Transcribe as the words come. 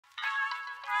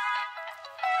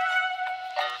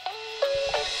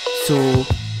So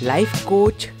life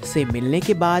coach से मिलने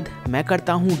के बाद मैं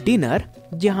करता हूँ डिनर,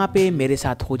 जहाँ पे मेरे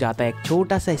साथ हो जाता है एक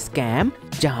छोटा सा स्कैम,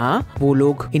 जहाँ वो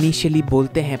लोग इनिशियली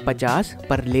बोलते हैं 50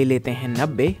 पर ले लेते हैं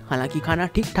 90। हालांकि खाना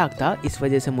ठीक ठाक था, इस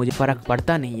वजह से मुझे फर्क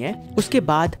पड़ता नहीं है। उसके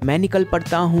बाद मैं निकल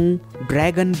पड़ता हूँ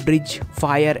dragon bridge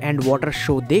fire and water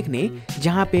show देखने,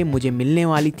 जहाँ पे मुझे मिलने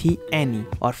वाली थी एनी,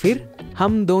 और फिर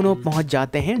हम दोनों पहुँच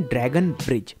जाते हैं ड्रैगन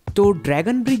ब्रिज। तो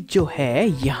ड्रैगन ब्रिज जो है,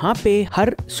 यहाँ पे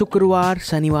हर शुक्रवार,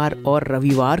 शनिवार और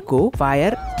रविवार को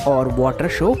फायर और वाटर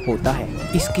शो होता है।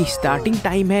 इसकी स्टार्टिंग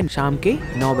टाइम है शाम के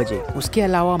 9 बजे। उसके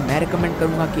अलावा मैं रिकमेंड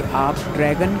करूँगा कि आप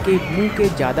ड्रैगन के मुंह के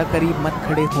ज़्यादा करीब मत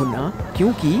खड़े होना,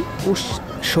 क्योंकि उस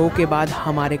शो के बाद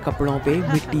हमारे कपड़ों पे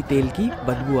मिट्टी तेल की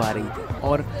बदबू आ रही थी।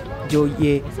 और जो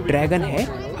ये ड्रैगन है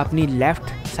अपनी लेफ्ट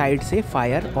साइड से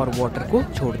फायर और वाटर को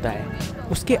छोड़ता है।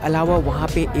 उसके अलावा वहाँ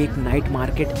पे एक नाइट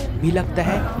मार्केट भी लगता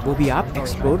है, वो भी आप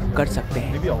एक्सप्लोर कर सकते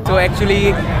हैं। तो एक्चुअली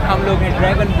हम लोग हैं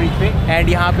ड्रैगन ब्रिज पे, एंड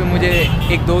यहाँ पे मुझे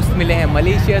एक दोस्त मिले हैं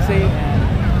मलेशिया से,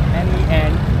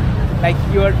 and like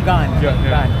your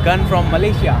gun from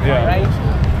Malaysia, right?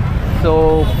 So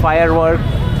fire work,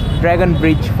 dragon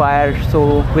bridge fire show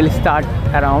will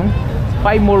start around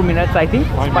 5 more minutes, I think.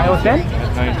 5 or 10?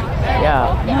 Yeah.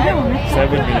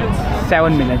 7 minutes.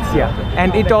 7 minutes, yeah.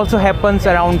 And it also happens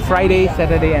around Friday,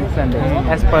 Saturday and Sunday,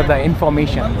 as per the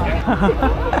information.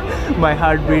 My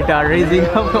heartbeat are raising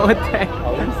up over there.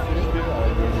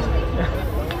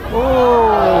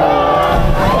 Oh!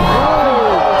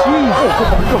 Jeez!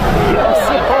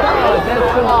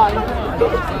 That's so hard.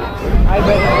 I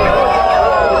bet.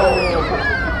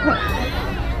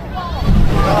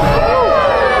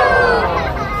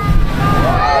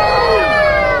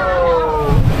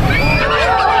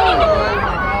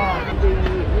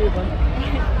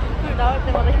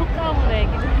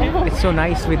 It's so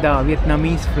nice with the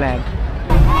Vietnamese flag.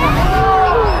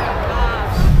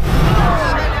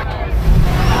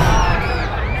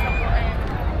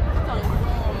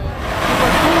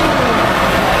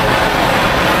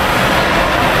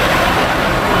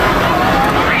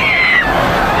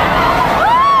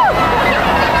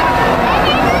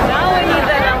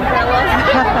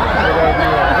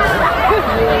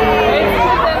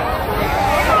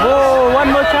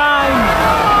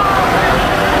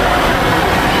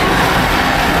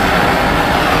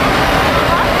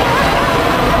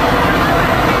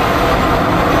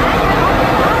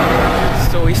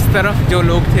 तरफ जो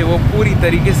लोग थे वो पूरी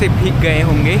तरीके से भीग गए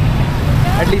होंगे।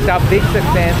 एटलीस्ट आप देख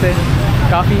सकते हैं ऐसे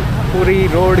काफ़ी पूरी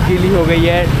रोड गीली हो गई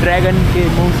है ड्रैगन के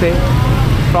मुंह से,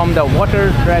 from the water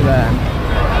dragon.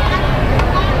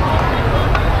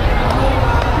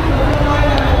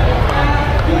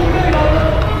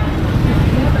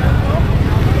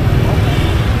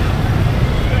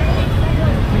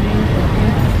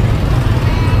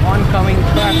 Oncoming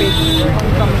traffic.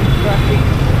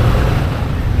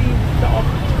 Please stop.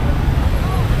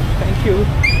 Thank you.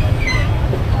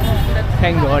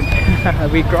 Thank God.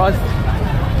 We crossed,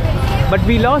 but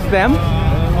we lost them.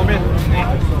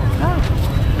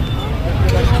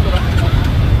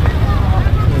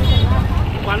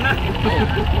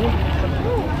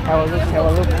 Have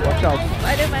a look. Watch out.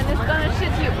 Spider-Man is gonna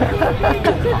shoot you.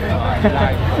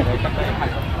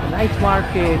 Night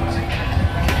market.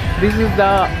 This is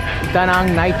the Da Nang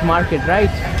night market,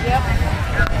 right? Yep.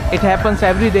 It happens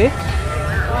every day. I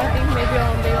think maybe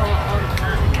on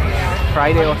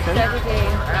Friday or Saturday.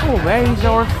 Oh, where is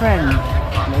our friend?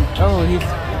 Oh, he's.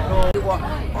 You want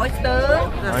oyster,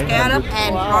 the scallop,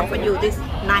 and prawn for you. This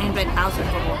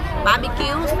 900,000 for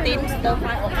barbecue, steamed, stir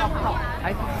fry, or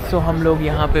hot. So हम लोग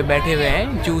यहाँ पे बैठे हुए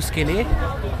हैं juice के लिए,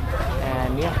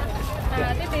 and yeah.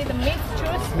 the mixed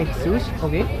juice. Mixed juice,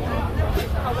 okay.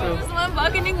 So I'm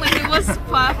bargaining when it was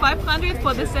 500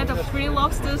 for the set of 3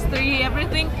 lobsters, 3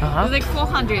 everything. It was like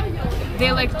 400. They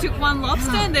like took 1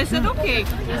 lobster and they said okay.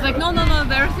 It's like no,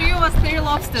 there are 3 of us, 3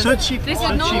 lobsters. So cheap. They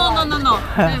said no. So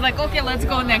it's like okay, let's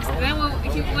go next. Then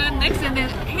he went next and then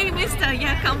hey mister,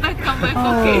 yeah, come back.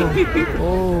 Okay.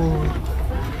 Oh,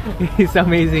 it's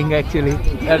amazing actually.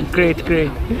 Great.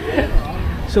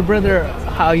 So brother,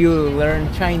 how you learn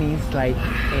Chinese, like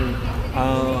in?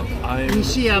 I'm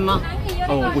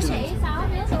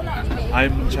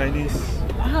Chinese.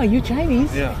 Ah, you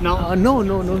Chinese? Yeah. No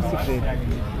secret.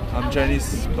 I'm Chinese,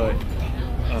 but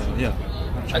yeah.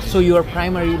 So your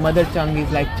primary mother tongue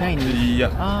is like Chinese? Yeah.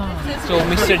 So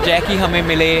Mr. Jackie हमें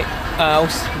मिले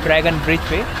उस dragon bridge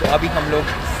पे, तो अभी हम लोग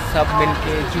सब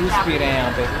मिलके जूस पी रहे हैं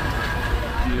यहाँ पे।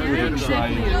 You wouldn't try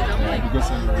because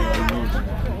I know.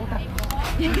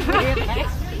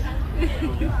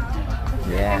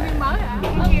 Yeah.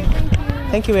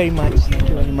 Thank you very much.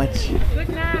 Good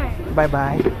night. Bye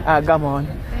bye. Come on.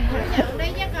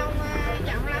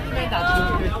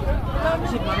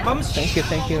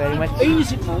 Thank you very much. 以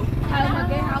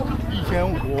前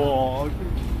我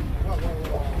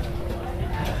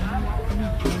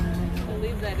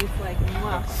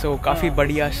So काफ़ी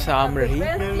बढ़िया शाम रही.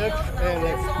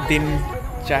 दिन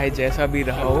चाहे जैसा भी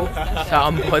रहा हो,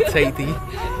 शाम बहुत सही थी.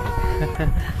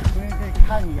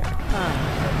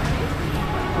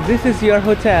 This is your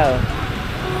hotel.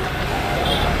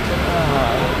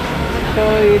 So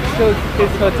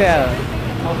it's hotel.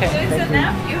 Okay. So it's an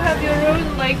app. You have your own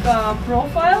like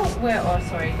profile. Where? Oh,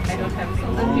 sorry, I don't have it.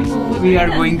 Then people would We read are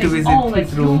and going to think, visit oh, like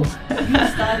his room. You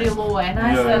study law and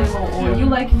I study law, or you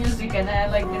like music and I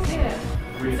like this. Yeah.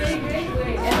 It's a great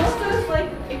way. And also it's like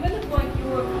even if like you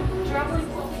were traveling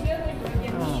together, you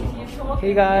can meet, you talk.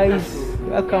 Hey guys,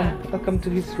 welcome to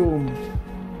his room.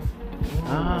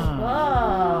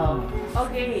 Wow.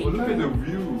 Okay. Look at the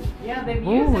view. Yeah, the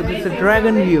view. Oh, that's a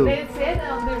dragon view. They said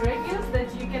on the reviews that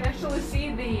you can actually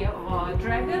see the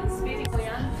dragons feeding.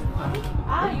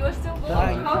 You are still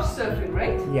going couch surfing,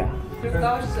 right? Yeah. Through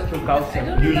couch surfing. couch I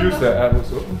don't You use remember. the app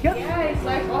also? Yeah, it's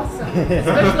like awesome.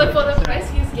 Especially for the price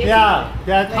he's getting.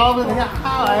 Yeah, call me.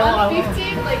 How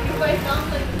 150, like if I found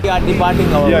like. We are departing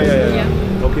our. Yeah.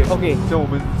 Okay. Okay. 这样我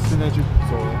们现在就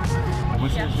走了。我们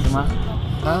现在去什么？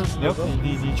啊？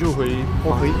你就回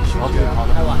我回去 OK， 好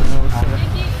的。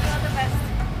 Thank you, you're the best.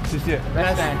 谢谢。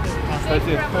 再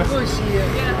见。可惜。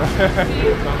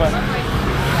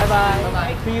 Bye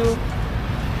bye. See you.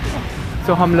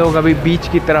 So हम लोग अभी बीच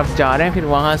की तरफ जा रहे हैं, फिर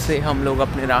वहाँ से हम लोग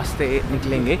अपने रास्ते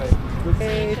निकलेंगे.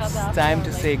 It's time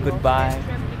to say goodbye.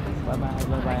 Bye bye.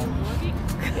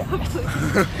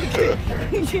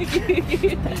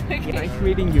 Nice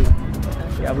meeting you.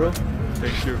 Yeah, bro.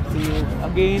 Thank you. See you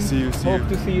again. See you. Hope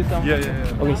to see you some.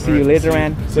 Yeah. Okay, see you later,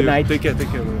 man. Good night. Take care.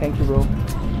 Bro. Thank you, bro.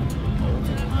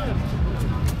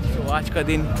 तो आज का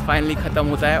दिन finally ख़त्म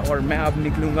होता है और मैं अब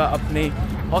निकलूँगा अपने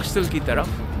हॉस्टल की तरफ.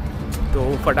 तो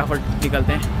फटाफट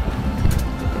निकलते हैं.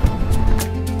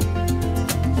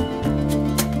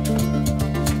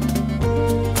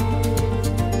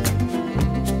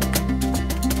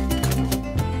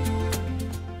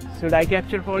 Should I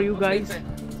capture for you guys?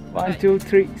 1, 2,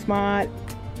 3, smile.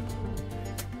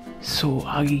 So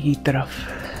आगे की तरफ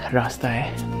रास्ता है,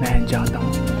 मैं जाता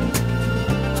हूँ.